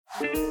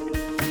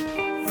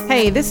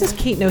Hey, this is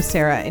Kate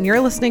Nocera, and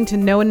you're listening to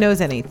No One Knows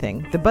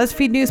Anything, the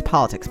BuzzFeed News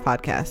Politics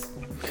podcast.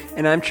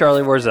 And I'm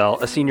Charlie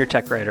Warzel, a senior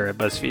tech writer at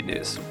BuzzFeed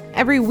News.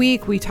 Every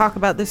week, we talk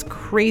about this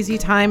crazy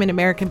time in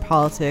American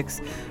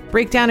politics,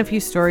 break down a few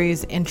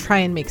stories, and try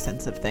and make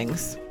sense of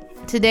things.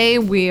 Today,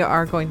 we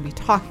are going to be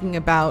talking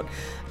about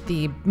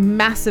the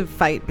massive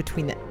fight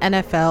between the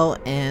NFL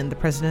and the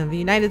President of the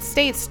United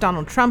States,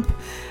 Donald Trump.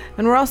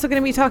 And we're also going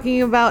to be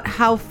talking about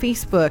how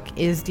Facebook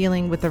is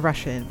dealing with the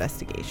Russia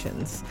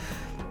investigations.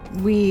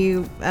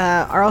 We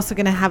are also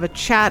going to have a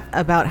chat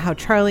about how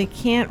Charlie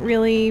can't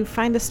really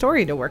find a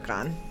story to work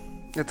on.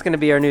 It's going to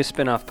be our new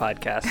spin-off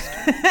podcast.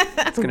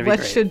 It's going to be What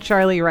great. should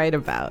Charlie write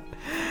about?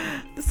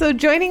 So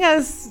joining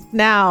us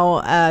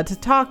now to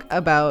talk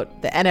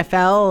about the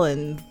NFL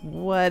and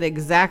what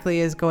exactly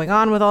is going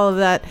on with all of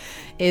that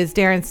is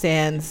Darren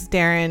Sands.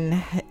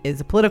 Darren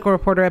is a political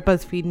reporter at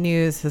BuzzFeed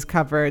News, has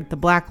covered the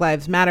Black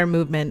Lives Matter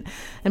movement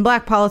and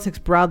black politics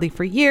broadly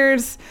for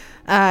years.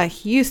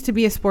 He used to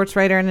be a sports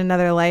writer in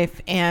another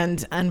life,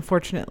 and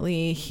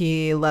unfortunately,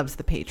 he loves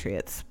the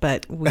Patriots,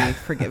 but we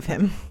forgive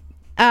him.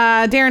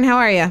 Darren, how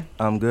are you?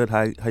 I'm good.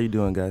 How you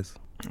doing, guys?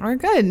 We're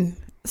good.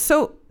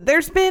 So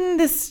there's been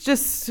this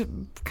just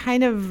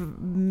kind of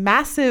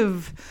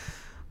massive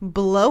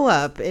blow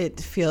up,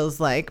 it feels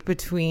like,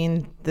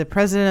 between the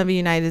President of the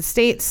United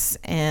States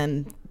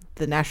and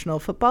the National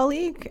Football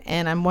League.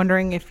 And I'm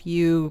wondering if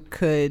you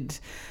could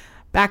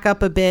back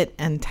up a bit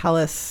and tell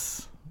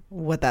us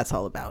what that's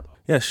all about.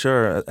 Yeah,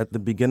 sure. At the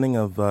beginning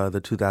of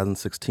the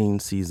 2016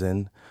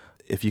 season,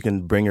 if you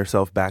can bring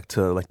yourself back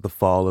to like the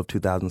fall of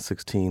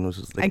 2016, which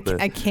is like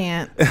I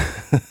can't.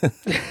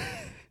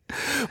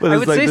 I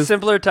would say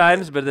simpler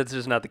times, but that's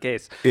just not the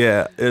case.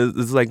 Yeah,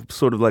 it's like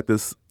sort of like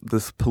this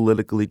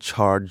politically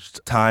charged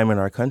time in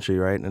our country,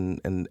 right? And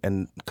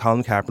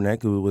Colin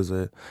Kaepernick, who was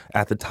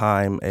at the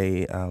time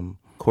a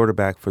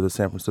quarterback for the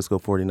San Francisco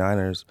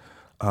 49ers,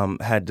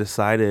 had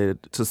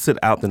decided to sit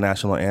out the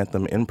national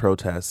anthem in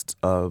protest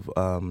of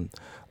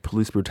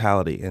police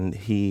brutality. And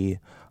he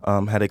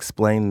had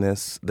explained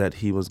that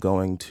he was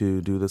going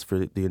to do this for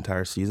the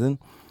entire season.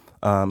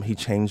 He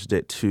changed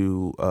it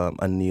to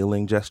a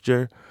kneeling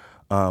gesture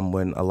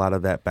when a lot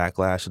of that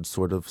backlash had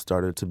sort of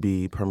started to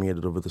be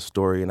permeated over the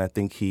story. And I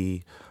think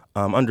he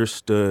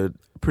understood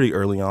pretty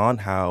early on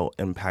how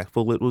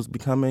impactful it was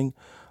becoming.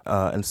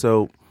 And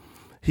so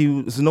he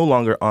was no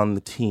longer on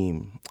the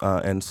team.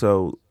 And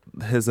so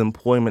his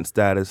employment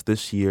status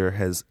this year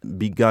has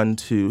begun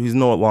to, he's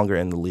no longer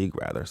in the league,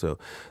 rather. So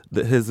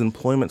his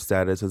employment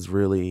status has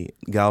really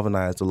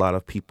galvanized a lot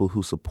of people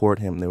who support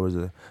him. There was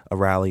a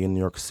rally in New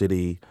York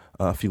City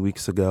a few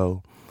weeks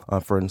ago,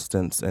 for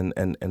instance, and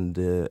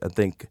I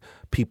think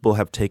people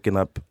have taken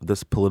up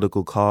this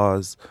political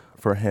cause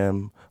for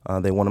him.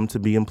 They want him to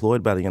be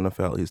employed by the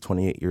NFL. He's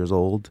 28 years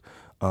old.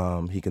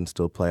 He can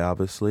still play,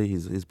 obviously.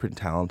 He's pretty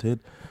talented.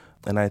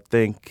 And I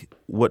think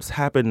what's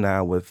happened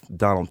now with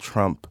Donald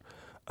Trump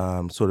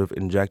sort of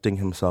injecting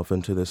himself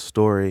into this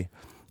story,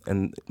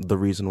 and the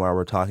reason why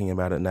we're talking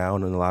about it now,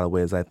 and in a lot of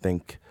ways I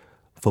think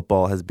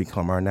football has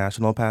become our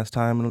national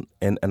pastime,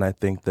 and I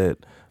think that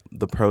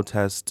the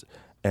protest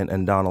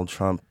and Donald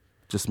Trump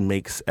just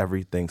makes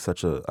everything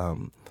such a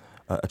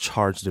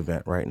charged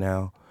event right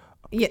now.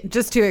 Yeah,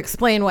 just to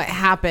explain what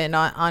happened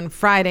on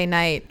Friday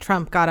night,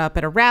 Trump got up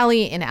at a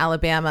rally in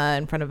Alabama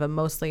in front of a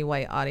mostly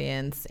white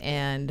audience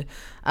and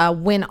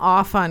went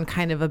off on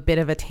kind of a bit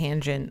of a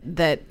tangent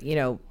that,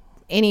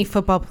 any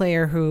football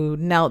player who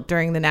knelt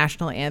during the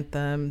national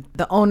anthem,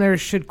 the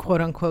owners should,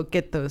 quote unquote,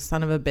 get that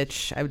son of a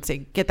bitch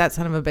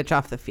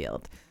off the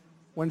field.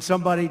 When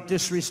somebody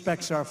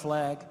disrespects our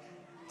flag,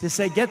 to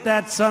say, get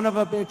that son of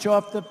a bitch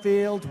off the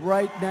field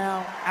right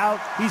now, out,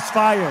 he's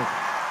fired.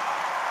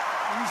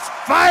 He's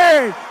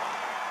fired!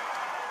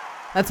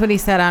 That's what he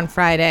said on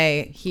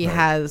Friday. He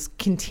has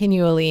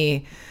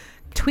continually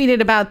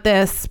tweeted about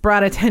this,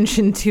 brought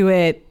attention to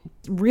it,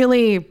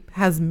 really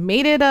has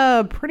made it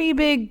a pretty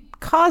big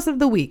cause of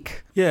the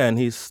week. Yeah, and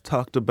he's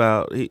talked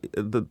about,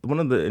 one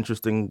of the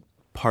interesting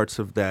parts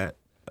of that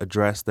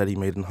address that he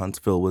made in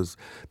Huntsville was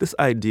this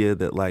idea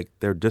that, like,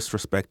 they're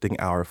disrespecting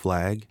our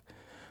flag.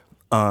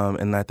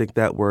 And I think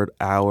that word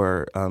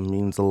 "our"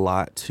 means a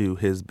lot to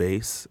his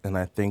base, and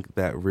I think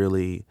that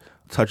really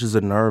touches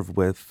a nerve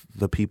with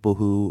the people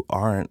who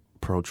aren't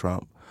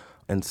pro-Trump.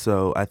 And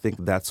so I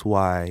think that's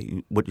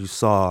why what you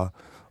saw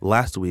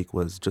last week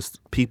was just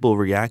people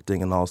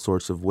reacting in all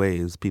sorts of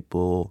ways.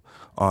 People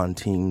on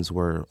teams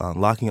were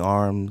locking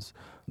arms.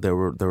 There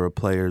were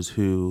players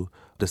who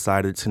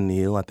decided to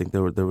kneel. I think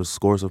there was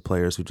scores of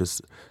players who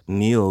just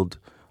kneeled,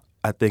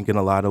 I think in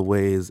a lot of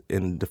ways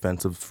in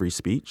defense of free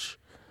speech.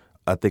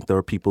 I think there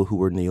were people who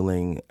were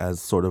kneeling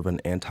as sort of an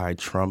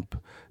anti-Trump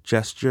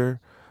gesture.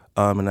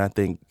 And I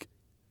think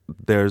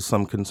there's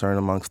some concern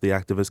amongst the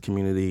activist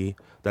community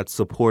that's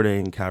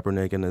supporting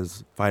Kaepernick and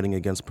is fighting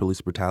against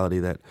police brutality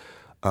that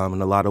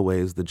in a lot of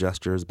ways the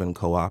gesture has been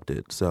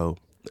co-opted. So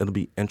it'll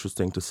be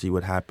interesting to see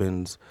what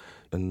happens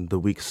in the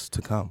weeks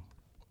to come.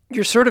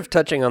 You're sort of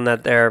touching on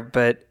that there,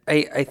 but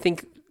I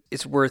think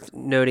it's worth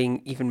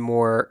noting even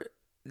more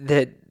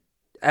that,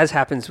 as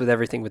happens with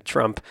everything with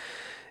Trump,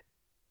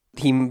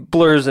 he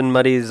blurs and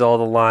muddies all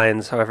the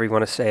lines, however you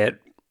want to say it,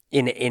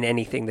 in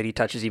anything that he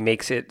touches. He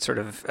makes it sort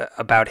of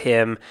about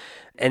him.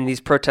 And these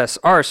protests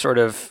are sort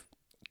of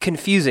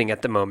confusing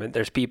at the moment.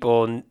 There's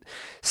people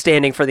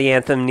standing for the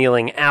anthem,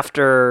 kneeling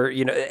after,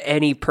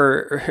 any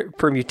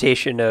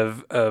permutation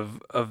of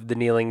the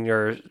kneeling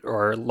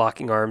or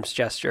locking arms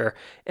gesture.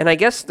 And I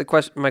guess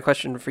my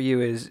question for you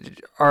is,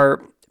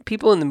 are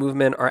people in the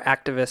movement, are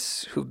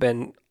activists who've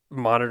been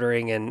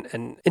monitoring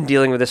and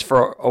dealing with this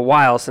for a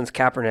while since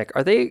Kaepernick,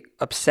 are they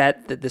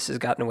upset that this has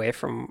gotten away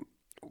from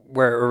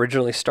where it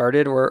originally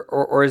started,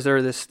 or is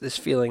there this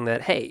feeling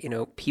that, hey,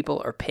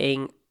 people are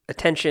paying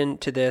attention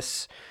to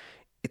this,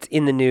 it's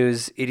in the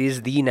news, it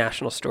is the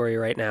national story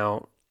right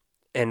now,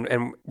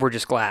 and we're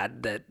just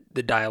glad that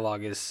the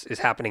dialogue is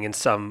happening in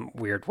some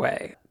weird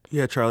way?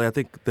 Yeah, Charlie, I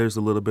think there's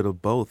a little bit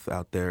of both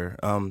out there.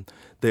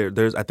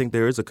 I think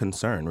there is a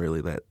concern,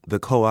 really, that the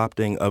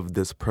co-opting of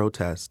this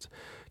protest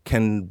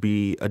can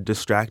be a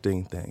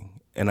distracting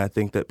thing. And I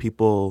think that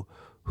people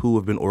who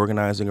have been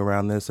organizing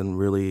around this and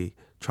really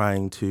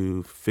trying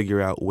to figure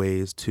out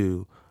ways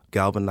to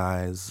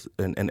galvanize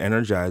and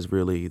energize,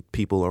 really,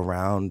 people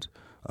around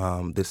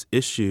this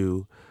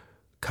issue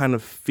kind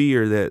of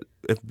fear that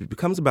if it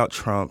becomes about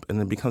Trump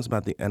and it becomes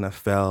about the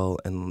NFL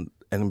and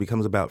it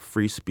becomes about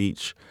free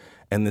speech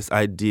and this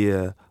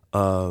idea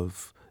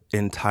of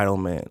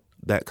entitlement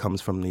that comes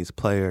from these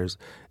players,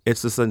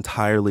 it's just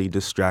entirely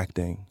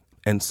distracting.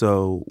 And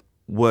so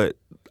what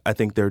I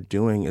think they're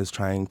doing is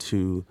trying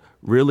to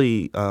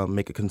really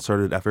make a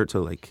concerted effort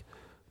to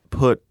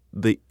put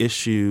the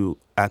issue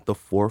at the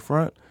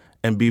forefront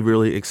and be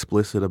really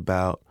explicit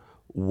about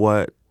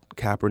what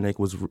Kaepernick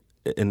was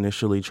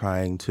initially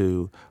trying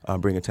to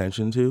bring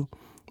attention to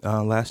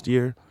last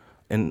year.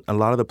 And a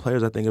lot of the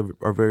players, I think,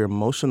 are very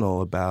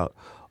emotional about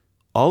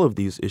all of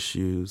these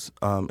issues.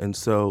 And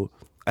so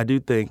I do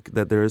think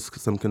that there is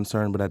some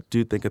concern, but I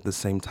do think at the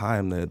same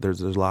time that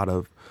there's a lot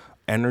of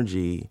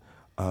energy.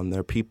 There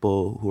are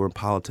people who are in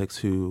politics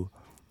who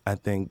I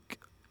think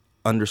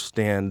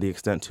understand the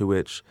extent to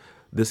which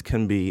this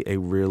can be a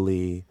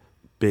really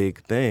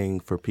big thing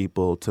for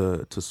people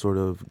to sort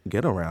of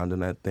get around.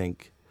 And I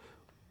think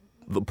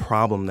the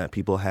problem that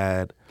people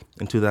had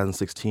in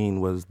 2016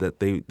 was that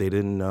they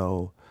didn't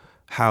know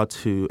how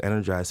to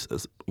energize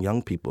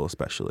young people,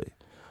 especially.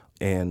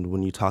 And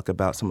when you talk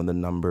about some of the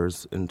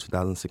numbers in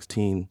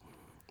 2016,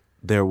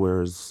 there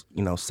was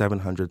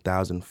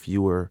 700,000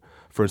 fewer,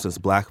 for instance,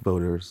 black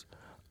voters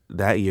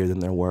that year than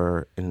there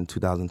were in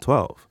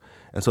 2012.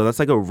 And so that's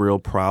a real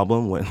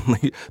problem when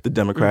the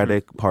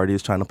Democratic Party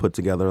is trying to put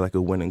together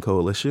a winning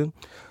coalition.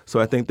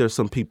 So I think there's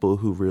some people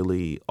who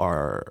really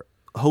are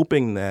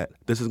hoping that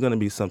this is going to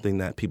be something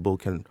that people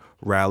can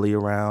rally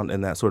around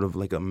and that sort of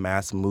a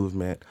mass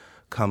movement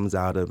comes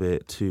out of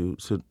it to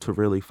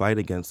really fight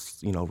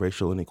against,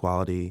 racial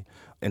inequality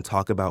and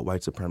talk about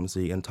white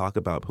supremacy and talk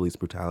about police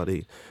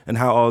brutality and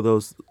how all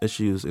those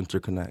issues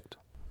interconnect.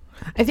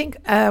 I think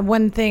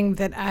one thing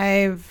that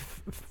I've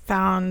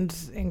found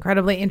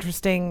incredibly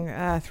interesting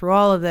through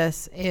all of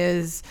this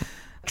is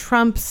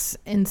Trump's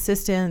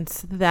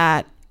insistence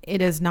that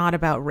it is not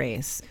about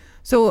race.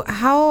 So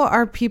how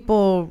are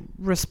people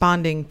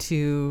responding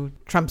to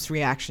Trump's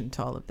reaction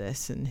to all of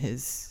this and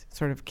his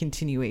sort of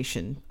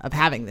continuation of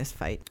having this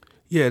fight?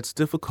 Yeah, it's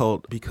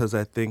difficult because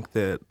I think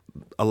that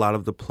a lot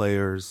of the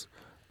players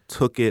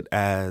took it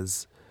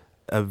as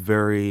a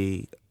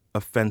very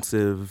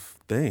offensive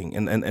thing.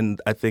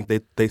 And I think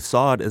they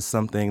saw it as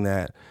something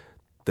that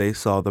they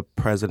saw the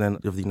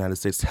president of the United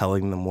States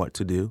telling them what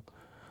to do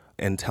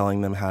and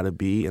telling them how to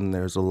be. And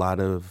there's a lot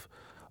of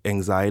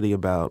anxiety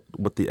about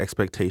what the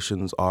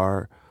expectations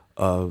are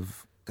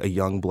of a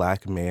young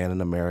black man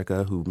in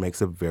America who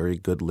makes a very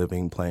good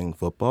living playing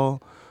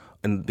football.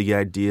 And the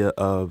idea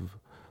of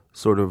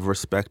sort of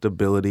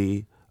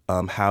respectability,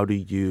 how do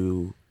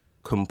you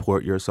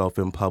comport yourself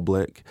in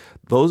public,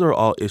 those are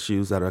all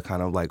issues that are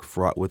kind of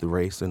fraught with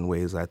race in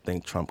ways I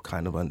think Trump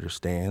kind of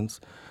understands.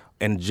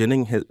 And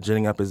ginning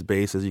up his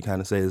base, as you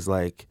kind of say, is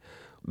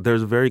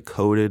there's very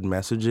coded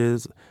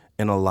messages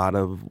in a lot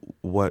of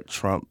what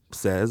Trump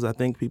says, I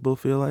think people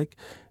feel like.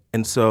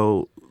 And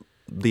so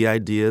the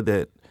idea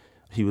that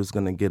he was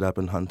going to get up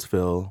in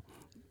Huntsville,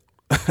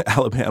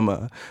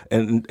 Alabama,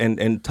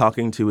 and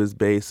talking to his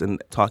base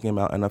and talking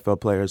about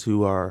NFL players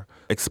who are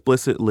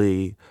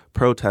explicitly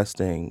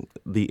protesting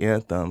the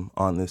anthem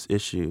on this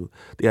issue,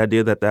 the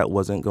idea that that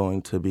wasn't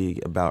going to be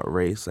about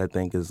race, I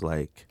think is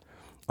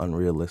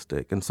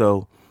unrealistic. And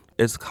so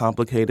it's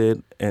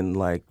complicated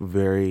in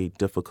very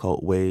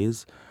difficult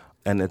ways.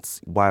 And it's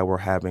why we're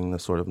having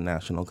this sort of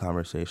national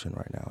conversation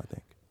right now, I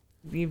think.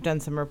 You've done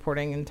some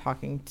reporting and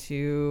talking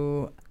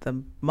to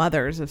the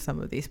mothers of some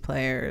of these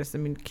players. I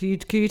mean, can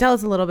you tell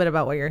us a little bit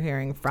about what you're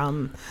hearing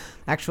from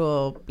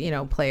actual,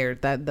 players,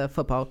 that the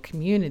football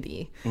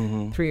community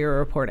through your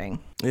reporting?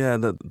 Yeah,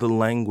 the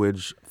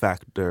language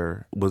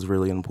factor was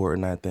really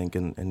important, I think,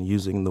 and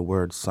using the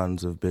word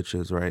sons of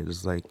bitches, right?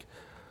 It's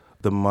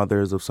the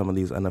mothers of some of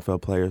these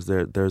NFL players.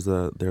 There's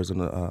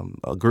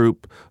a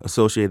group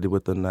associated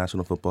with the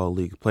National Football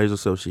League Players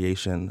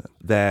Association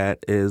that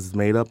is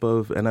made up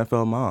of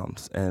NFL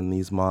moms, and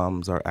these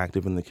moms are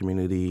active in the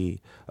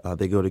community.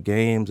 They go to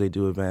games, they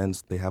do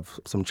events, they have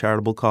some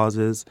charitable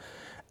causes,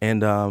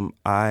 and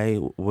I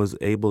was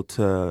able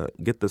to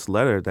get this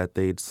letter that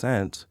they'd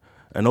sent,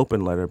 an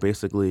open letter,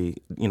 basically,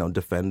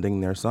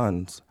 defending their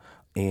sons.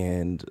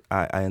 And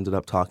I ended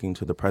up talking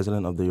to the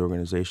president of the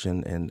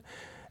organization,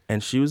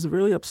 and she was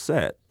really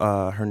upset.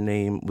 Her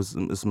name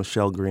is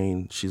Michelle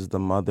Green. She's the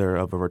mother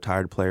of a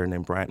retired player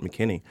named Bryant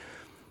McKinney.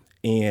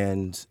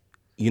 And,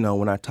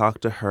 when I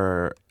talked to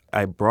her,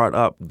 I brought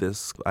up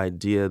this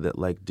idea that,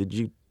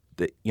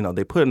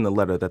 they put in the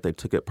letter that they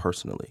took it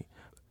personally.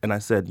 And I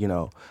said,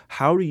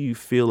 how do you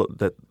feel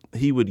that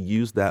he would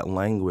use that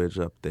language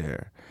up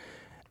there?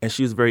 And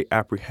she was very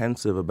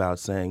apprehensive about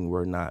saying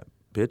we're not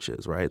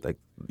bitches, right? Like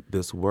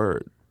this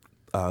word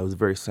was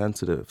very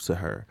sensitive to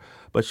her.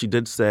 But she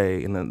did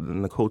say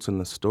in the quotes in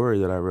the story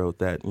that I wrote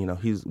that,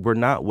 we're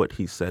not what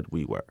he said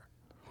we were.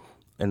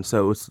 And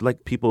so it's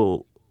like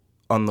people,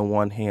 on the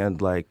one hand,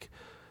 like,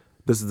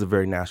 this is a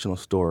very national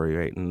story,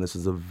 right? And this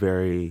is a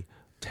very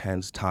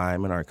tense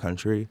time in our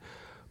country.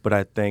 But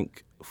I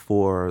think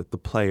for the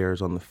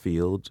players on the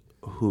field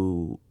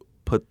who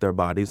put their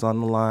bodies on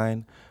the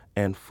line,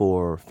 and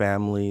for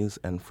families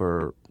and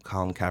for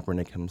Colin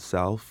Kaepernick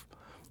himself,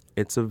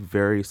 it's a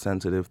very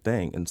sensitive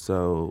thing. And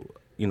so,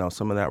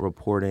 some of that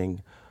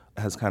reporting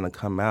has kind of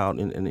come out,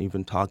 and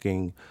even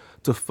talking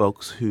to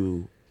folks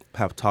who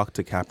have talked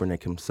to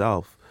Kaepernick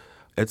himself,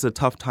 it's a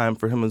tough time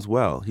for him as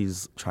well.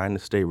 He's trying to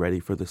stay ready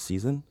for the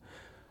season,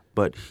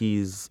 but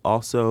he's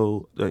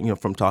also,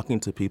 from talking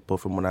to people,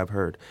 from what I've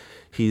heard,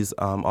 he's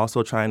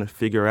also trying to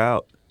figure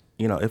out,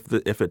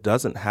 if it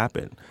doesn't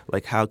happen,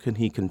 like, how can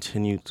he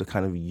continue to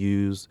kind of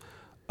use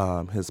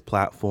his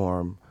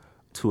platform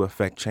to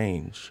affect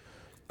change?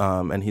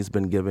 And he's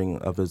been giving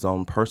of his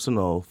own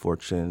personal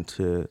fortune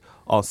to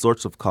all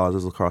sorts of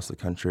causes across the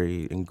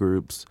country, and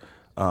groups,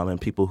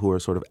 and people who are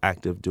sort of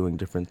active doing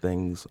different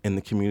things in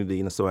the community.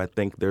 And so I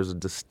think there's a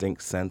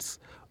distinct sense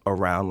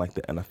around, like,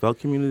 the NFL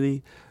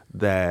community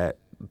that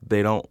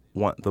they don't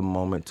want the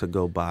moment to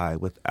go by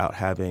without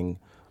having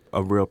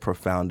a real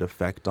profound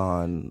effect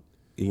on,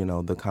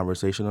 the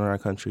conversation in our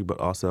country, but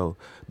also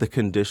the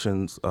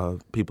conditions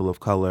of people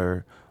of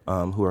color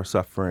who are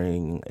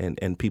suffering,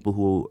 and people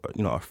who,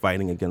 are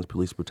fighting against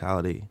police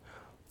brutality.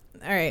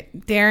 All right,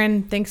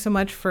 Darren, thanks so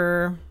much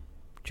for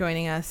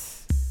joining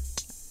us.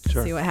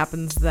 Sure. See what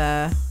happens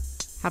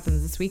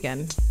this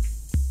weekend.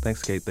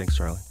 Thanks, Kate. Thanks,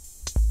 Charlie.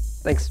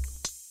 Thanks.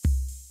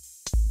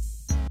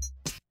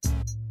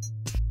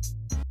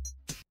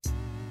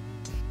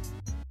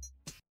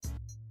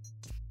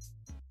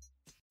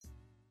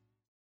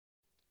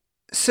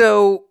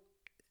 So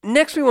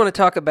next we want to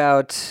talk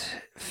about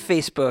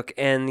Facebook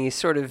and the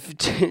sort of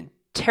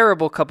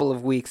terrible couple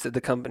of weeks that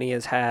the company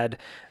has had.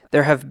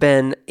 There have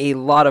been a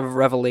lot of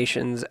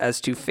revelations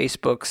as to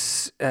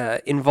Facebook's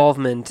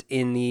involvement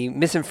in the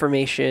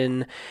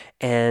misinformation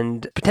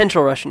and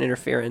potential Russian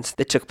interference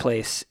that took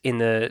place in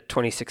the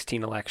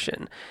 2016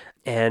 election.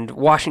 And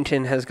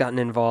Washington has gotten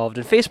involved,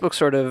 and Facebook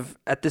sort of,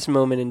 at this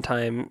moment in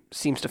time,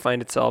 seems to find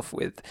itself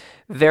with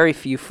very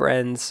few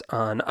friends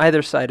on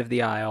either side of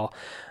the aisle.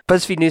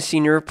 BuzzFeed News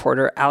senior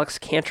reporter Alex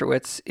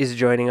Kantrowitz is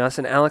joining us,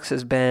 and Alex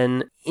has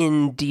been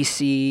in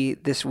D.C.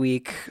 this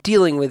week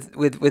dealing with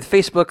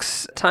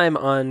Facebook's time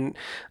on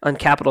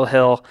Capitol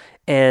Hill,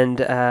 and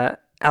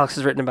Alex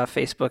has written about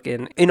Facebook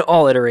in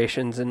all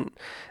iterations, and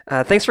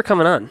thanks for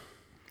coming on.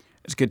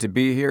 It's good to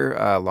be here.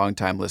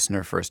 Long-time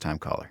listener, first-time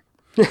caller.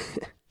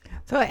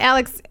 So,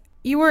 Alex,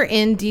 you were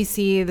in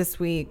D.C. this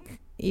week.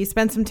 You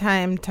spent some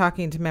time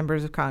talking to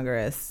members of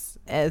Congress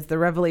as the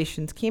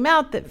revelations came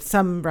out that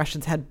some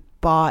Russians had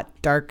bought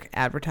dark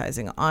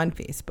advertising on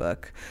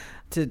Facebook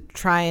to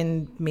try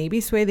and maybe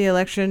sway the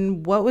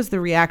election. What was the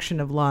reaction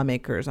of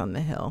lawmakers on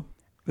the Hill?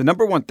 The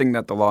number one thing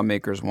that the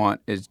lawmakers want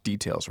is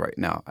details right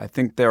now. I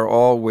think they're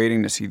all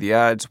waiting to see the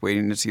ads,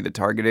 waiting to see the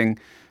targeting.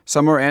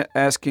 Some are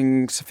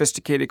asking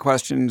sophisticated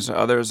questions.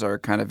 Others are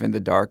kind of in the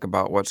dark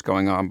about what's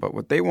going on. But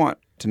what they want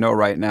to know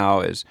right now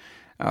is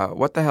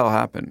what the hell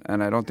happened?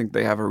 And I don't think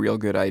they have a real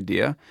good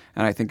idea.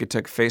 And I think it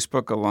took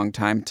Facebook a long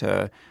time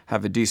to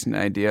have a decent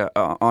idea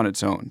on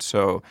its own.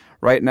 So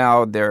right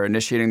now they're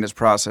initiating this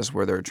process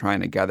where they're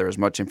trying to gather as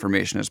much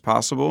information as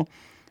possible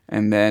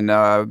and then,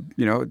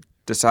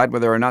 decide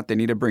whether or not they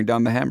need to bring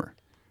down the hammer.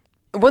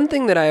 One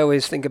thing that I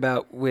always think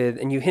about with,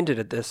 and you hinted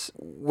at this,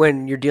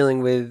 when you're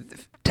dealing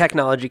with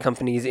technology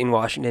companies in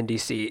Washington,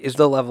 D.C., is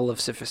the level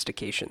of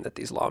sophistication that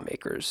these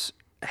lawmakers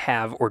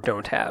have or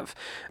don't have.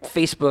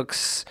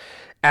 Facebook's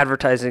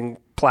advertising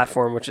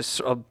platform, which is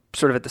sort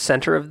of at the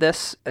center of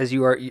this, as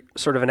you are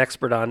sort of an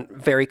expert on,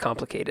 very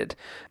complicated.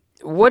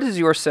 What is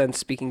your sense,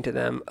 speaking to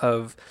them,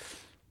 of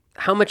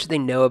how much they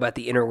know about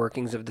the inner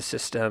workings of the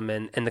system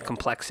and the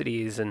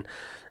complexities, and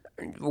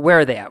where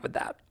are they at with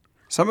that?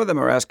 Some of them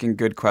are asking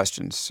good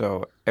questions.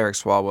 So Eric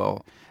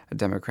Swalwell a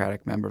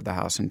Democratic member of the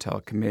House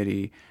Intel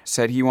Committee,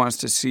 said he wants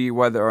to see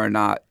whether or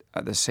not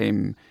the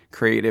same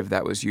creative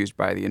that was used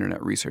by the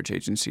Internet Research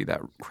Agency,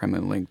 that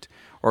Kremlin-linked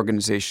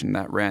organization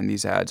that ran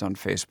these ads on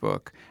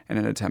Facebook in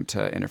an attempt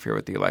to interfere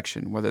with the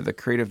election, whether the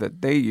creative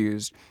that they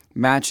used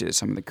matches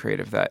some of the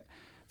creative that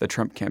the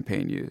Trump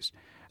campaign used.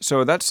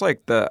 So that's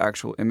like the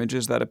actual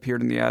images that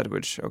appeared in the ad,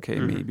 which,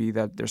 maybe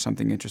that there's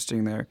something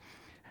interesting there.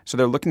 So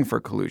they're looking for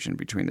collusion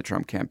between the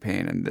Trump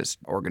campaign and this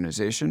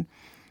organization.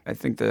 I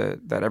think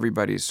that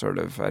everybody sort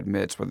of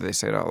admits, whether they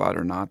say it out loud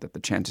or not, that the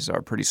chances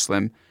are pretty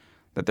slim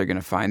that they're going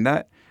to find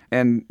that.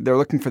 And they're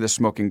looking for the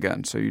smoking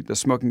gun. So the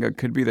smoking gun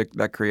could be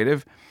that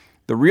creative.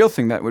 The real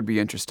thing that would be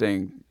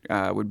interesting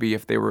would be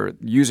if they were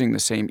using the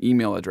same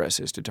email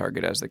addresses to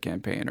target as the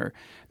campaign, or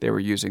they were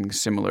using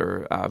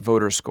similar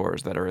voter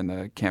scores that are in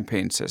the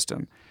campaign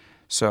system.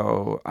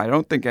 So I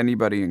don't think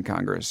anybody in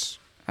Congress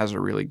has a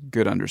really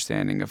good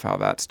understanding of how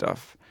that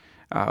stuff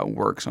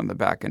works on the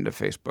back end of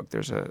Facebook.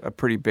 There's a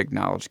pretty big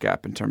knowledge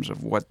gap in terms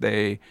of what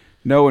they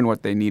know and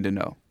what they need to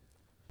know.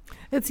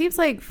 It seems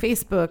like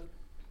Facebook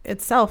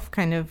itself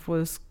kind of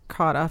was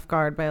caught off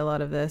guard by a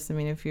lot of this. I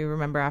mean, if you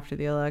remember after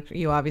the election,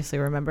 you obviously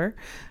remember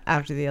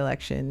after the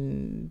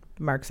election,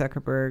 Mark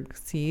Zuckerberg,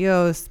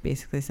 CEO,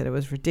 basically said it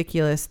was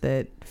ridiculous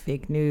that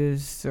fake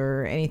news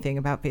or anything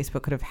about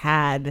Facebook could have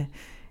had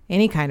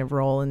any kind of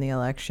role in the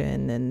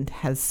election, and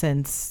has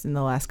since, in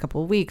the last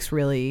couple of weeks,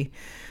 really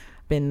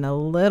been a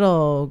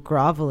little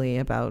grovelly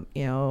about,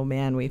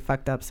 man, we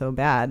fucked up so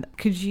bad.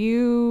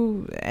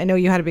 I know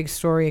you had a big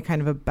story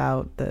kind of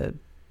about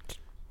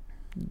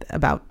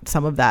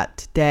some of that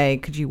today.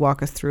 Could you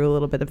walk us through a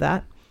little bit of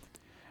that?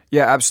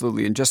 Yeah,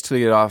 absolutely. And just to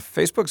lead it off,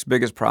 Facebook's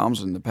biggest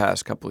problems in the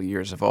past couple of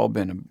years have all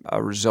been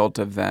a result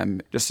of them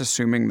just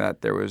assuming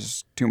that there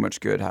was too much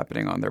good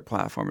happening on their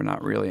platform and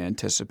not really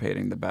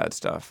anticipating the bad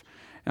stuff.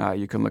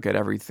 You can look at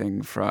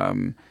everything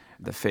from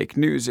the fake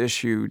news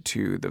issue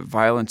to the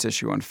violence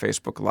issue on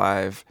Facebook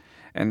Live.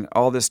 And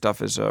all this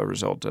stuff is a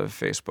result of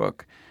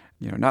Facebook,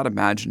 not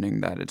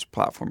imagining that its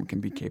platform can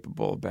be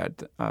capable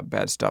of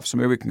bad stuff. So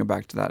maybe we can go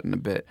back to that in a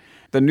bit.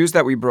 The news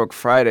that we broke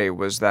Friday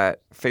was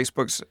that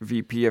Facebook's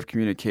VP of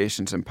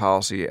Communications and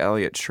Policy,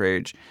 Elliot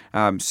Schrage,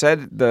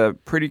 said the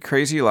pretty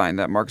crazy line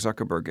that Mark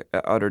Zuckerberg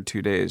uttered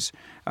 2 days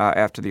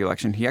after the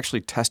election. He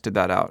actually tested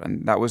that out,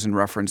 and that was in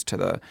reference to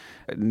the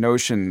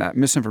notion that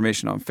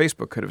misinformation on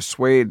Facebook could have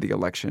swayed the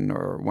election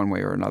or one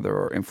way or another,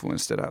 or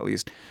influenced it at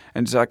least.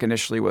 And Zuck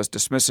initially was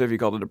dismissive. He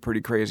called it a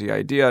pretty crazy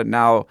idea.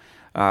 Now,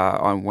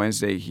 on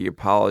Wednesday, he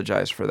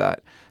apologized for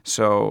that.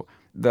 So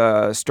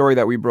the story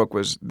that we broke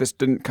was this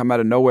didn't come out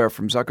of nowhere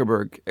from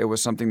Zuckerberg. It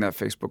was something that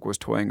Facebook was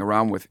toying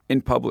around with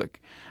in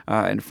public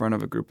in front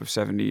of a group of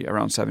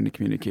around 70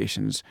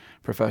 communications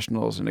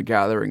professionals in a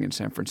gathering in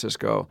San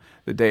Francisco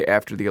the day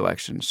after the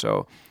election.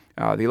 So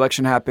the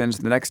election happens.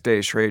 The next day,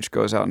 Schrage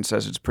goes out and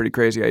says it's a pretty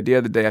crazy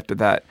idea. The day after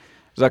that,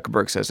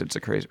 Zuckerberg says it's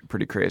a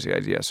pretty crazy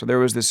idea. So there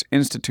was this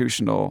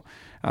institutional,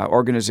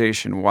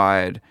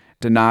 organization-wide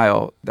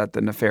denial that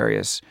the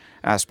nefarious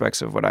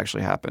aspects of what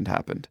actually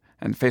happened.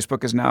 And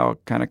Facebook is now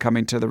kind of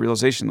coming to the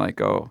realization like,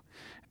 oh,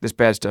 this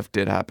bad stuff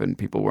did happen.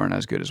 People weren't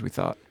as good as we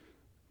thought.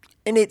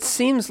 And it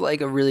seems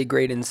like a really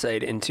great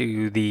insight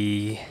into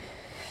the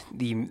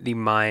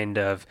mind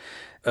of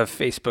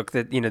Facebook,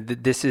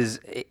 that this is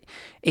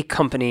a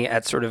company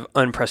at sort of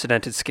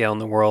unprecedented scale in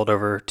the world,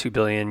 over 2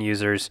 billion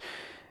users,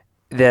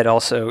 that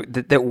also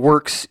that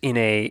works in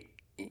a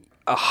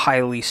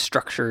highly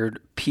structured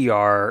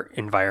PR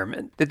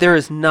environment. That there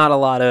is not a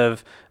lot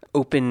of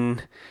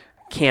open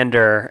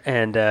candor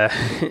and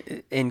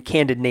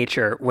candid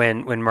nature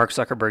when Mark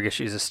Zuckerberg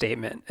issues a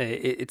statement.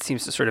 It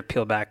seems to sort of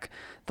peel back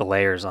the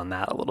layers on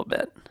that a little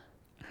bit.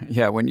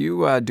 Yeah, when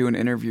you do an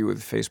interview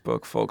with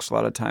Facebook folks, a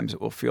lot of times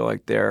it will feel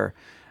like they're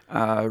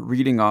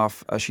reading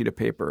off a sheet of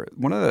paper.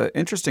 One of the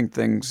interesting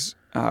things,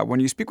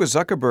 when you speak with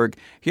Zuckerberg,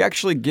 he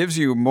actually gives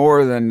you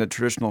more than the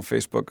traditional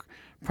Facebook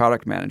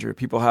product manager.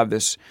 People have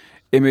this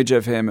image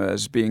of him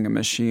as being a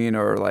machine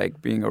or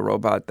like being a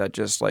robot that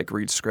just like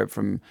reads script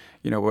from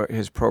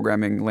his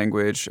programming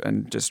language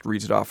and just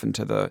reads it off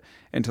into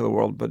the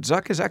world. But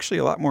Zuck is actually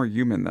a lot more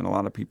human than a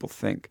lot of people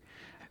think.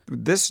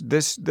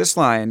 This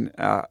line,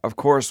 of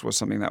course, was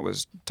something that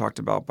was talked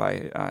about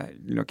by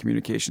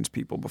communications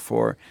people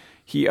before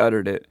he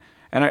uttered it.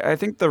 And I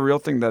think the real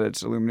thing that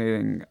it's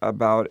illuminating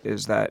about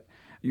is that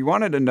you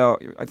wanted to know,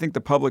 I think the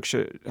public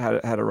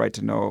had a right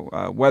to know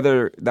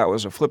whether that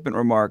was a flippant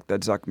remark that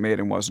Zuck made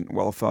and wasn't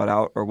well thought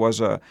out, or was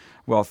a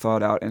well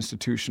thought out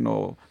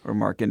institutional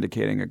remark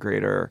indicating a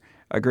greater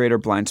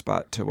blind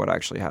spot to what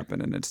actually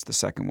happened. And it's the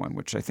second one,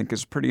 which I think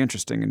is pretty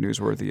interesting and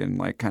newsworthy and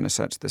like kind of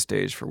sets the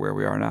stage for where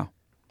we are now.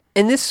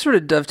 And this sort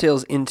of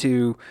dovetails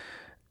into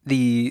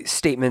the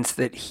statements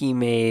that he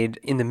made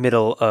in the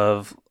middle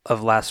of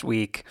last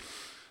week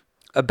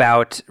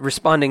about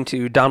responding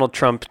to Donald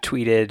Trump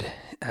tweeted,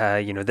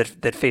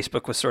 that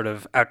Facebook was sort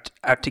of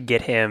out to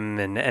get him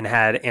and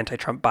had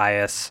anti-Trump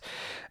bias.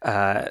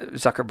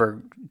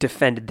 Zuckerberg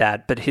defended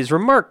that, but his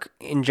remark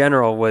in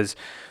general was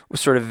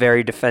sort of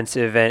very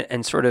defensive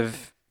and sort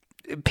of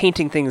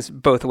painting things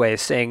both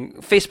ways, saying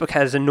Facebook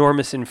has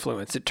enormous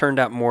influence. It turned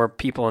out more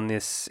people in the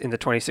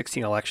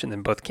 2016 election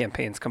than both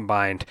campaigns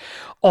combined.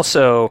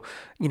 Also,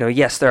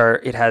 yes,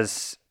 it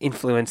has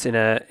influence in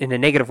a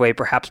negative way,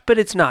 perhaps, but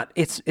it's not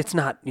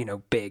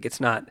big. It's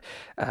not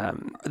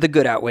the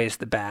good outweighs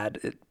the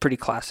bad. Pretty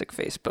classic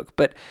Facebook,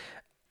 but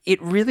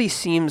it really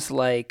seems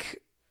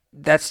like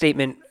that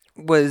statement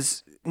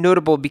was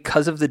notable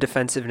because of the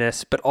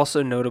defensiveness, but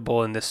also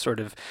notable in this sort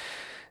of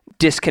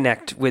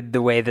disconnect with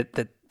the way that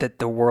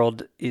the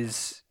world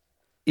is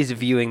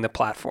viewing the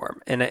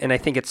platform. And I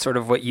think it's sort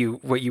of what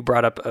you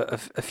brought up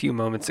a few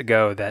moments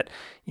ago, that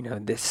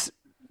this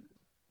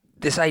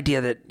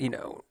idea that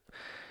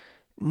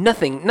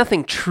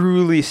nothing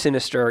truly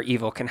sinister or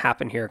evil can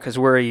happen here because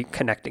we're a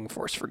connecting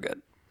force for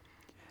good.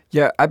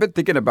 Yeah, I've been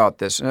thinking about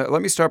this.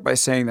 Let me start by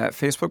saying that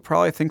Facebook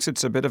probably thinks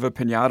it's a bit of a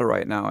piñata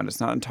right now, and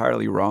it's not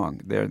entirely wrong.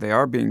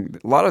 A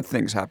lot of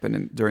things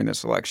happen during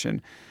this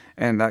election,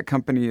 and that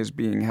company is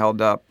being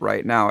held up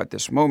right now at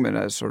this moment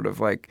as sort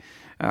of like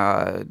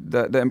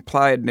the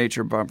implied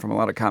nature from a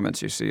lot of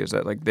comments you see is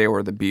that like they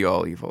were the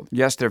be-all evil.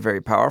 Yes, they're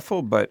very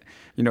powerful, but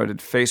did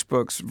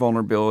Facebook's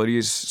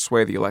vulnerabilities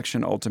sway the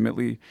election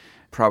ultimately?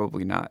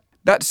 Probably not.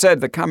 That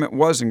said, the comment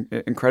was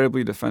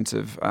incredibly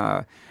defensive.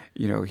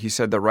 He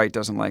said the right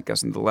doesn't like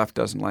us and the left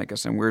doesn't like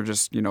us, and we're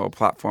just, a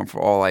platform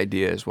for all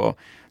ideas. Well,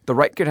 the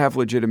right could have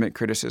legitimate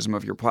criticism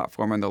of your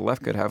platform, and the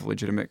left could have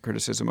legitimate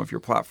criticism of your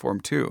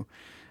platform too.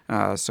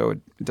 So it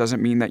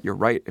doesn't mean that you're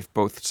right if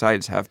both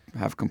sides have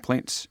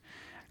complaints.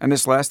 And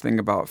this last thing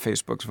about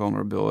Facebook's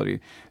vulnerability.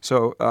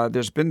 So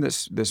there's been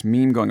this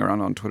meme going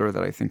around on Twitter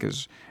that I think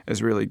is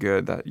really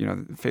good, that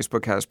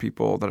Facebook has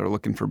people that are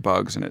looking for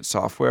bugs in its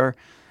software.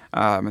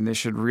 And they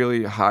should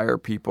really hire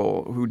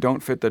people who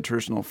don't fit the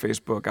traditional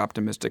Facebook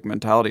optimistic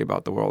mentality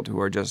about the world, who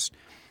are just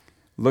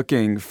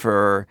looking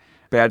for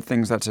bad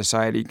things that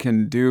society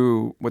can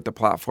do with the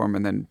platform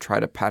and then try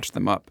to patch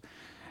them up.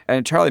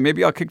 And Charlie,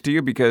 maybe I'll kick to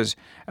you because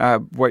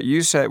what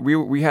you said,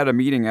 we had a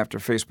meeting after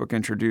Facebook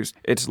introduced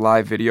its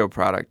live video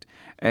product.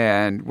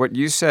 And what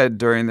you said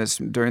during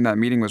that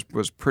meeting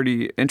was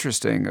pretty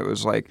interesting. It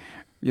was like,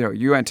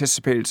 you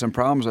anticipated some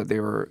problems that they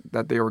were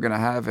going to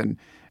have, and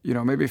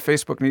maybe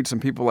Facebook needs some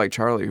people like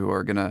Charlie who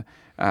are going to,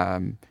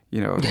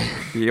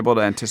 be able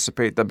to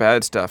anticipate the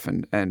bad stuff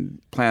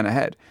and plan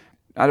ahead.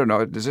 I don't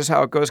know. Is this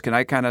how it goes? Can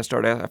I kind of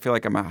start? I feel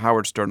like I'm a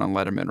Howard Stern on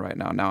Letterman right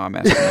now. Now I'm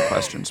asking the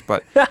questions.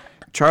 But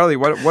Charlie,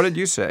 what did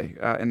you say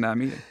in that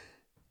meeting?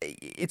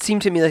 It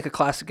seemed to me like a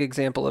classic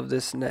example of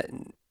this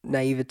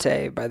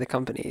naivete by the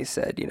company. He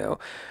said,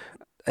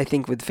 I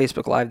think with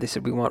Facebook Live, they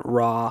said we want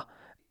raw,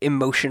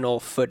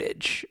 emotional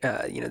footage.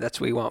 That's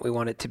what we want. We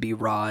want it to be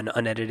raw and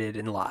unedited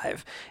and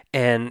live.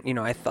 And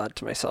I thought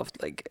to myself,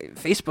 like,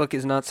 Facebook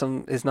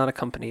is not a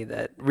company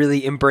that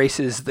really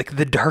embraces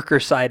the darker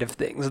side of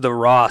things, the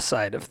raw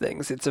side of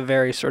things. It's a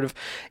very sort of,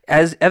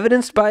 as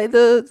evidenced by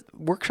the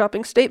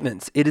workshopping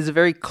statements, it is a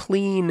very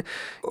clean,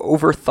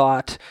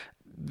 overthought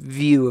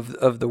view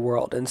of the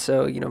world. And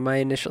so, my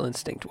initial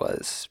instinct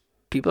was,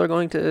 people are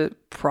going to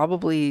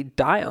probably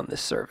die on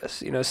this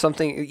service.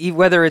 Something,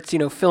 whether it's,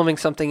 filming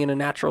something in a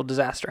natural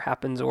disaster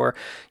happens or,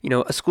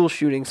 a school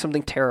shooting,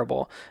 something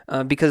terrible,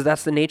 because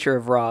that's the nature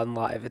of raw and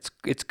live.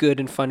 It's good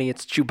and funny.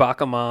 It's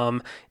Chewbacca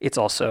mom. It's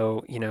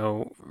also,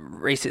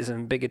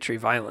 racism, bigotry,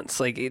 violence.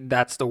 Like,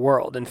 that's the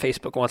world. And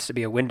Facebook wants to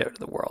be a window to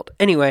the world.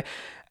 Anyway,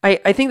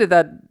 I think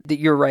that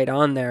you're right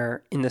on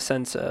there in the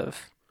sense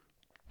of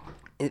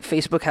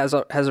Facebook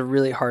has a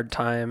really hard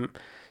time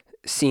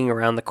seeing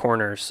around the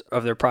corners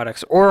of their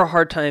products, or a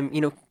hard time,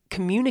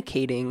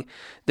 communicating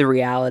the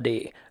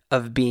reality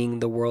of being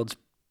the world's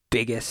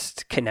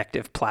biggest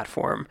connective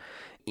platform,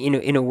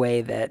 in a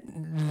way that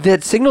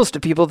signals to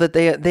people that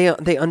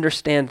they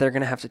understand they're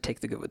going to have to take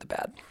the good with the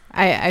bad.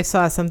 I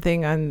saw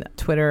something on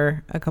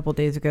Twitter a couple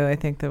days ago. I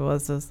think there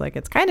was this, like,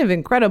 it's kind of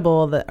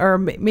incredible that, or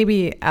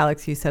maybe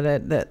Alex, you said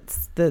it, that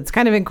it's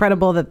kind of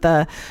incredible that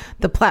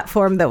the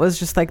platform that was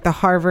just like the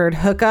Harvard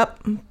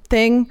hookup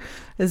thing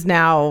is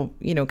now,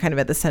 kind of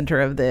at the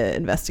center of the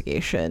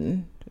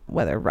investigation,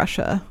 whether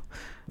Russia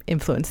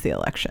influenced the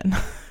election.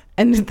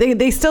 And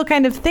they still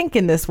kind of think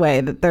in this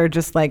way, that they're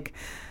just like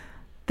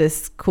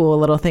this cool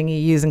little thing you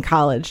use in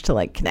college to,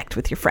 like, connect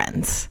with your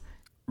friends.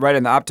 Right,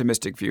 and the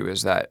optimistic view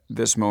is that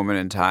this moment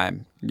in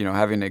time,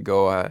 having to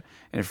go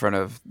in front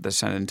of the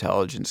Senate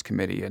Intelligence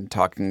Committee and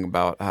talking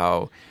about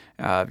how,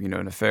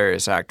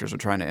 nefarious actors are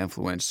trying to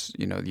influence,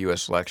 the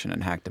U.S. election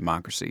and hack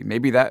democracy,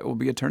 maybe that will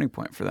be a turning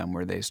point for them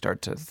where they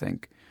start to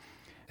think,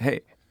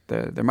 hey,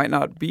 there might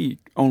not be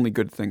only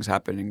good things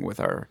happening with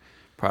our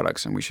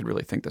products, and we should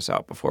really think this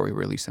out before we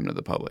release them to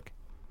the public.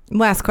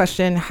 Last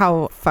question,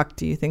 how fucked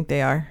do you think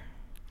they are?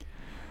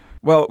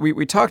 Well,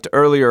 we talked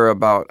earlier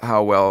about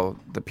how well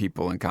the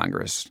people in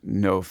Congress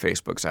know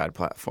Facebook's ad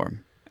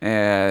platform.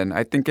 And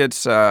I think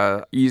it's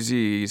an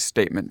easy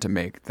statement to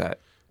make that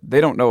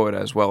they don't know it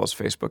as well as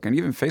Facebook. And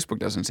even Facebook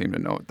doesn't seem to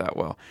know it that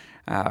well.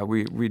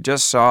 We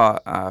just saw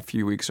a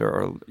few weeks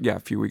ago,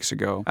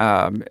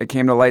 it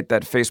came to light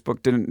that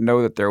Facebook didn't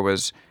know that there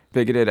was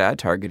bigoted ad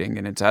targeting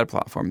in its ad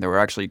platform. There were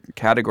actually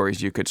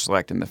categories you could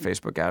select in the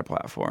Facebook ad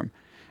platform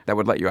that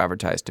would let you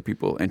advertise to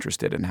people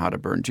interested in how to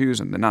burn Jews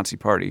and the Nazi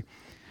Party.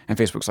 And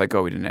Facebook's like,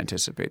 oh, we didn't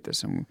anticipate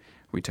this, and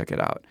we took it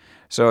out.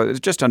 So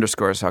it just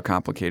underscores how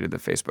complicated the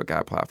Facebook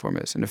ad platform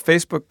is. And if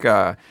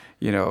Facebook,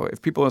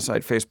 if people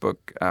inside Facebook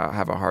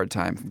have a hard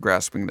time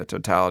grasping the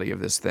totality of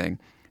this thing,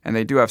 and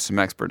they do have some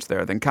experts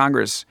there, then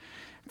Congress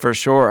for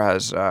sure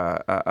has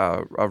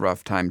a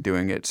rough time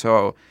doing it.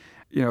 So,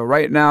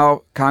 right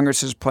now,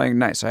 Congress is playing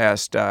nice. I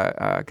asked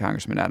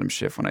Congressman Adam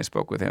Schiff when I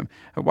spoke with him,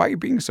 why are you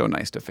being so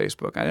nice to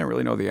Facebook? I didn't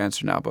really know the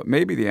answer now, but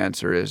maybe the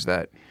answer is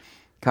that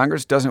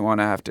Congress doesn't want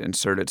to have to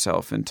insert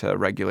itself into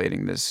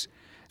regulating this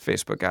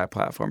Facebook ad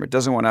platform. It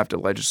doesn't want to have to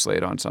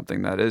legislate on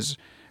something that is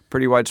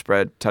pretty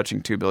widespread,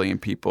 touching 2 billion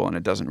people, and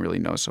it doesn't really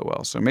know so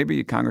well. So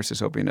maybe Congress is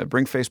hoping to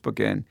bring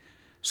Facebook in,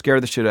 scare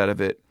the shit out of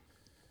it,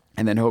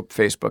 and then hope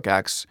Facebook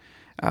acts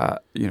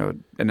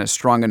in a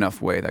strong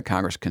enough way that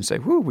Congress can say,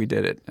 whoo, we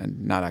did it,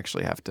 and not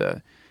actually have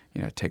to,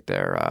 take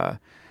their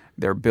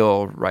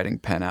bill writing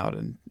pen out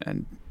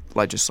and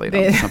legislate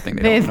on something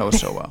they don't know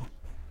so well.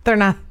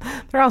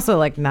 They're also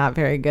like not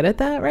very good at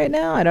that right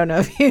now. I don't know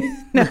if you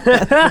know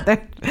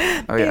that.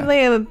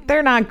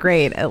 They're not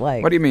great at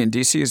like. What do you mean?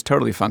 DC is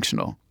totally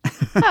functional.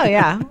 Oh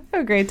yeah, we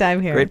have a great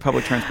time here. Great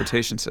public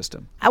transportation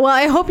system. Well,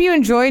 I hope you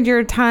enjoyed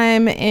your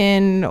time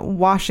in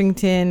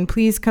Washington.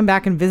 Please come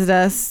back and visit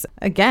us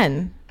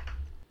again.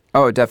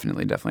 Oh,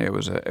 definitely.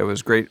 It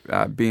was great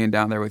being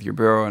down there with your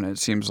bureau, and it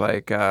seems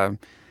like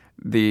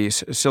the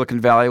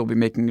Silicon Valley will be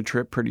making a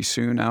trip pretty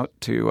soon out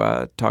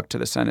to talk to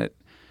the Senate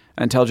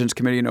Intelligence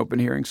Committee in open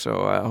hearing. So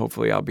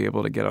hopefully I'll be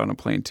able to get on a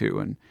plane too.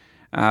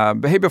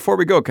 And but hey, before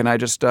we go, can I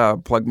just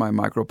plug my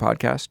micro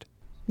podcast?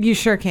 You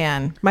sure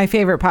can. My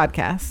favorite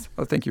podcast.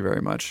 Oh, thank you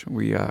very much.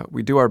 We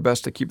do our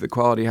best to keep the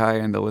quality high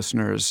and the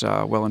listeners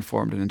well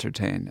informed and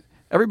entertained.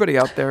 Everybody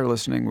out there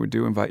listening, we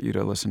do invite you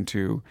to listen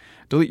to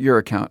Delete Your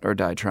Account or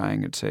Die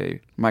Trying. It's a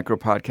micro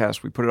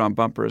podcast. We put it on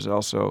bumpers.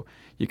 Also,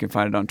 you can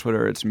find it on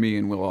Twitter. It's me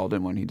and Will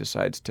Alden when he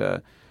decides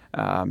to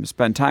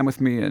spend time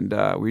with me, and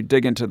we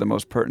dig into the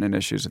most pertinent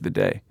issues of the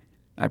day.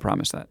 I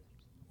promise that.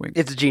 Wink.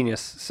 It's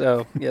genius.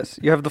 So, yes,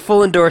 you have the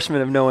full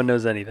endorsement of No One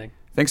Knows Anything.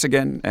 Thanks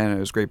again, and it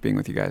was great being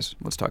with you guys.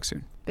 Let's talk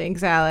soon.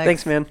 Thanks, Alex.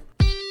 Thanks, man.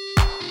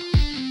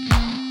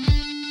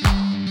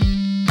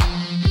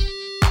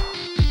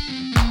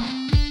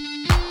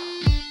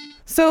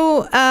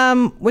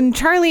 So when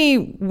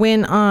Charlie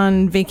went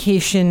on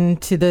vacation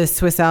to the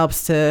Swiss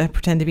Alps to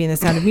pretend to be in The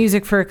Sound of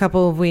Music for a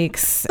couple of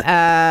weeks,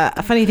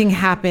 a funny thing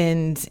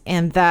happened,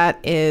 and that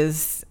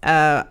is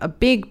a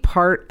big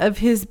part of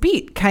his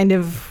beat kind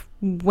of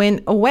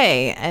went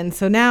away. And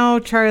so now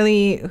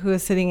Charlie, who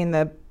is sitting in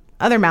the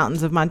other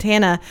mountains of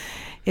Montana,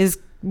 is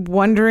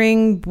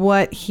wondering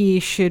what he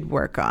should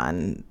work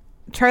on.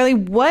 Charlie,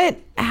 what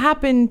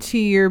happened to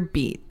your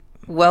beat?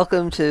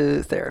 Welcome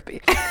to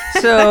therapy.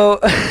 So,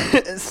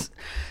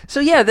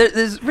 yeah, there's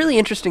this really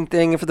interesting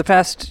thing. For the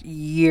past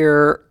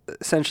year,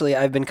 essentially,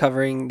 I've been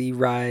covering the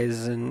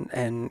rise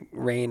and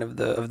reign of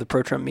the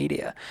pro-Trump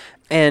media,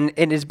 and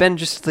it has been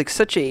just like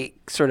such a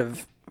sort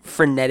of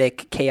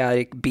frenetic,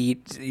 chaotic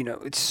beat.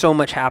 It's so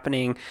much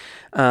happening.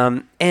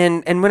 And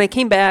when I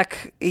came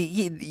back,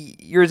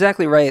 you're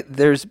exactly right.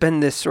 There's been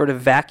this sort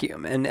of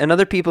vacuum, and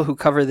other people who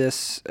cover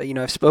this,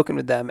 I've spoken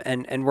with them,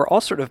 and we're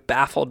all sort of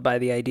baffled by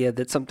the idea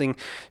that something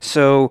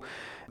so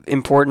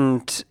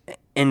important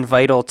and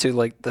vital to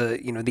like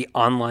the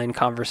online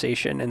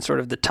conversation and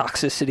sort of the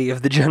toxicity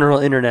of the general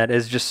internet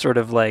is just sort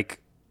of like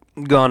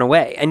gone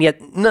away. And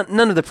yet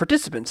none of the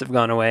participants have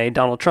gone away.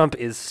 Donald Trump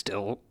is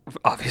still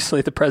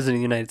obviously the president of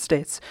the United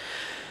States.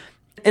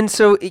 And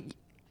so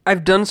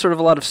I've done sort of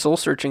a lot of soul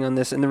searching on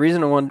this. And the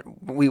reason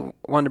we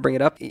wanted to bring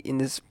it up in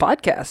this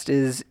podcast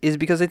is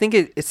because I think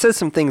it says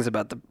some things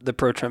about the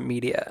pro-Trump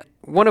media.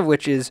 One of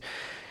which is,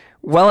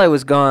 while I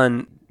was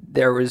gone,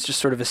 there was just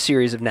sort of a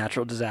series of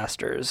natural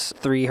disasters,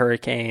 3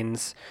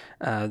 hurricanes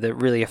that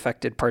really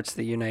affected parts of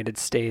the United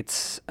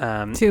States.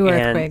 2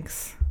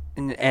 earthquakes.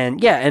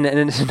 And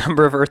a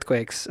number of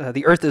earthquakes.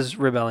 The earth is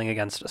rebelling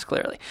against us,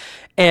 clearly.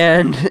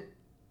 And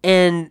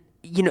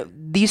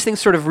these things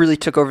sort of really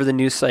took over the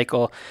news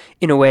cycle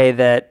in a way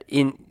that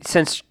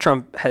since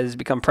Trump has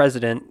become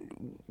president,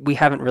 we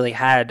haven't really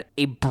had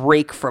a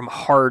break from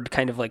hard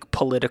kind of like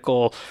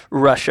political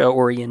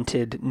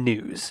Russia-oriented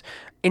news.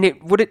 And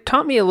what it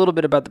taught me a little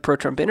bit about the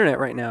pro-Trump internet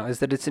right now is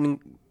that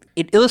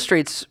it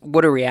illustrates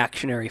what a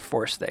reactionary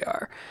force they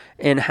are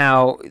and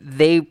how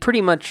they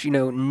pretty much,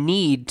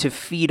 need to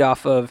feed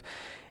off of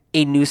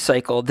a news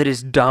cycle that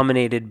is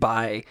dominated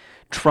by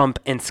Trump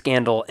and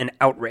scandal and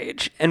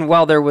outrage. And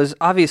while there was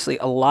obviously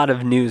a lot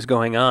of news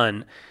going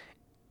on,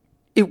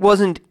 it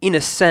wasn't, in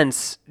a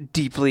sense,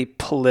 deeply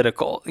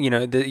political.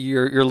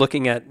 You're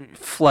looking at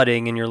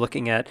flooding and you're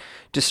looking at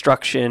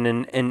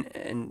destruction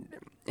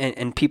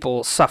and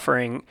people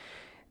suffering.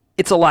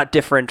 It's a lot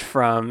different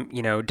from,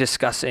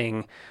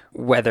 discussing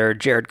whether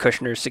Jared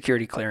Kushner's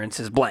security clearance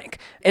is blank.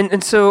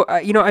 And so,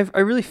 I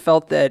really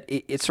felt that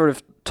it sort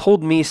of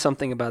told me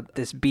something about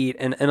this beat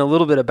and a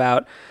little bit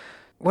about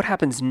what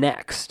happens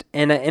next?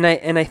 And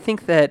I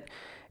think that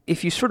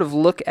if you sort of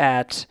look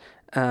at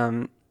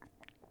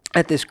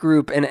this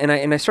group, and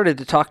I started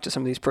to talk to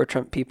some of these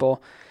pro-Trump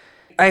people,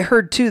 I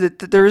heard too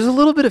that there is a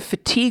little bit of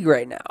fatigue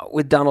right now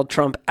with Donald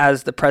Trump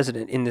as the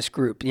president in this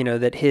group. You know,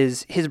 that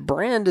his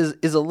brand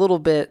is a little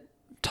bit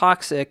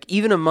toxic,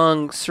 even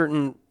among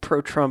certain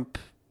pro-Trump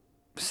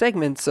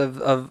segments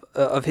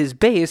of his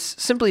base,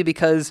 simply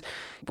because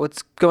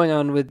what's going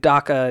on with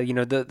DACA, you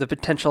know, the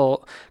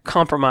potential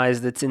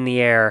compromise that's in the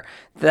air,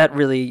 that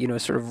really, you know,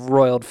 sort of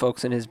roiled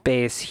folks in his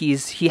base.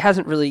 He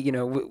hasn't really, you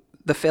know,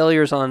 the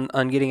failures on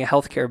getting a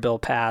healthcare bill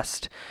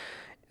passed.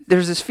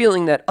 There's this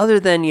feeling that other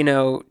than, you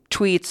know,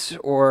 tweets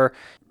or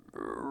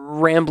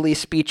rambly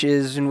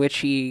speeches in which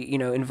he, you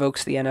know,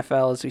 invokes the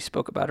NFL, as we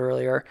spoke about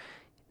earlier,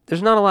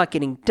 there's not a lot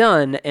getting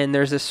done, and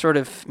there's this sort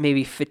of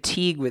maybe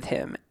fatigue with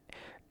him.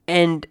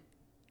 And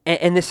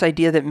this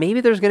idea that maybe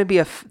there's going to be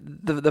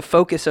the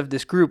focus of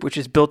this group, which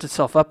has built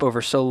itself up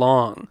over so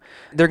long,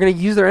 they're going to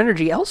use their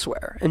energy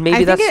elsewhere. And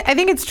maybe I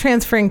think it's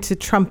transferring to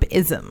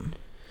Trumpism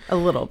a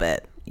little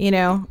bit, you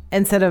know,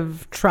 instead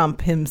of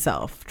Trump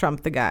himself,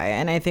 Trump the guy.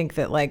 And I think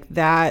that like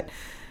that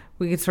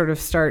we could sort of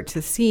start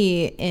to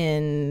see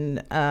in,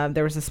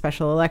 there was a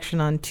special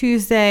election on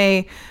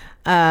Tuesday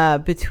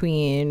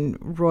between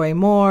Roy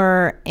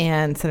Moore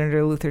and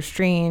Senator Luther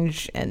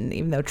Strange. And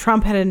even though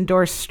Trump had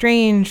endorsed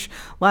Strange,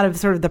 a lot of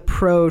sort of the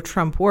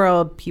pro-Trump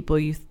world, people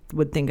you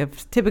would think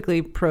of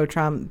typically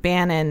pro-Trump,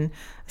 Bannon,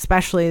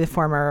 especially the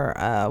former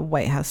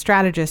White House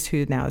strategist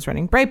who now is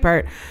running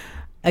Breitbart,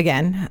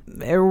 again,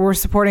 we're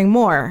supporting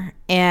Moore.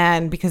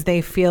 And because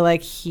they feel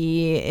like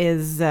he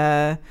is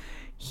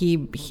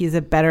he's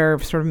a better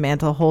sort of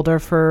mantle holder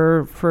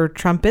for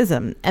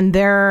Trumpism. And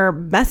their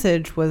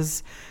message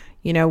was,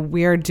 you know,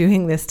 we are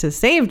doing this to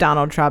save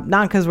Donald Trump,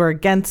 not because we're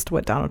against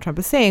what Donald Trump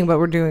is saying, but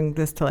we're doing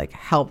this to like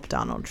help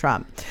Donald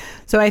Trump.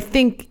 So I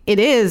think it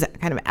is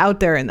kind of out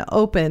there in the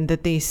open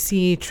that they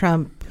see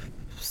Trump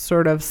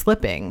sort of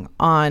slipping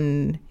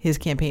on his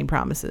campaign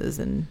promises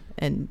and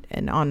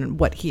on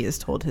what he has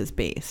told his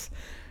base,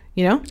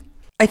 you know?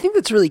 I think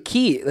that's really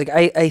key. Like,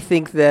 I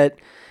think that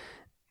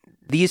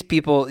these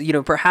people, you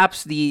know,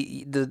 perhaps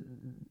the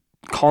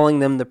calling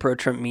them the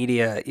pro-Trump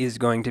media is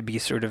going to be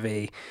sort of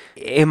a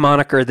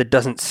moniker that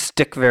doesn't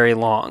stick very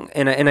long.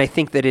 And I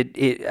think that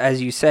it,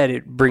 as you said,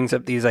 it brings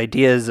up these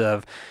ideas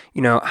of,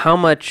 you know, how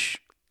much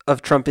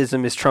of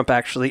Trumpism is Trump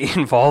actually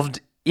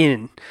involved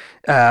in?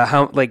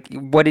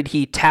 What did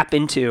he tap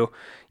into,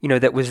 you know,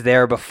 that was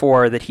there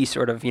before that he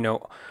sort of, you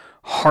know,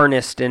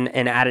 harnessed and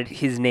added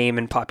his name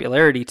and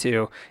popularity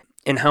to?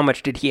 And how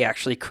much did he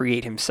actually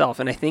create himself?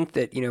 And I think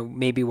that, you know,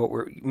 maybe what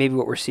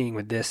we're seeing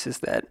with this is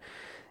that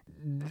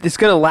it's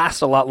going to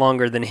last a lot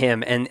longer than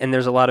him. And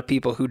there's a lot of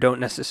people who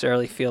don't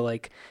necessarily feel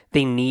like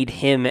they need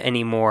him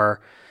anymore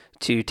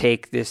to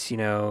take this, you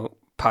know,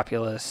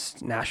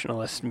 populist,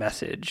 nationalist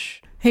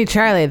message. Hey,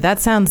 Charlie, that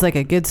sounds like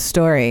a good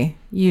story.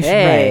 You should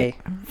write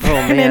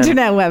an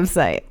internet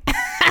website.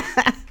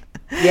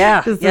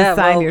 Yeah. Just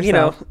assign yourself. You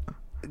know,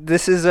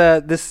 this is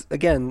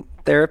again,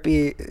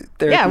 therapy.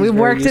 Yeah, we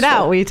worked it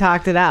out. We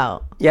talked it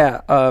out.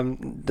 Yeah.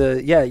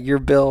 Your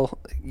bill,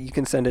 you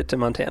can send it to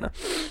Montana.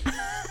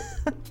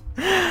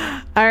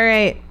 All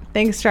right.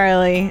 Thanks,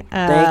 Charlie.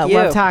 Thank you.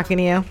 Love talking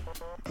to you.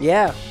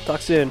 Yeah.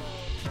 Talk soon.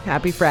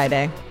 Happy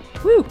Friday.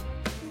 Woo.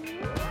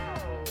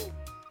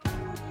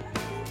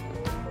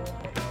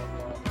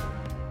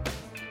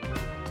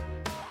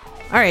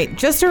 All right,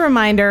 just a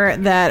reminder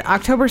that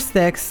October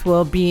 6th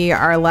will be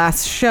our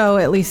last show,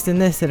 at least in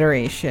this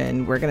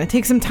iteration. We're going to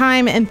take some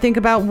time and think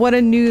about what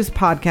a news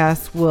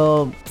podcast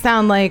will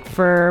sound like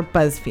for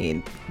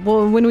BuzzFeed.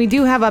 Well, when we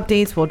do have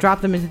updates, we'll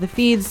drop them into the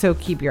feed, so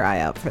keep your eye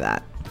out for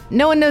that.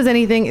 No One Knows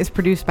Anything is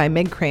produced by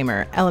Meg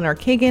Kramer, Eleanor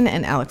Kagan,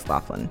 and Alex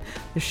Laughlin.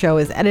 The show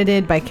is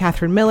edited by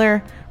Catherine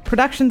Miller.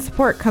 Production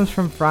support comes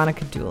from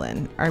Veronica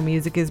Doolin. Our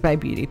music is by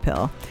Beauty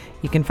Pill.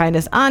 You can find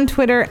us on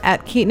Twitter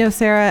at Kate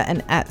Nocera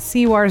and at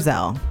C.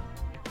 Warzel.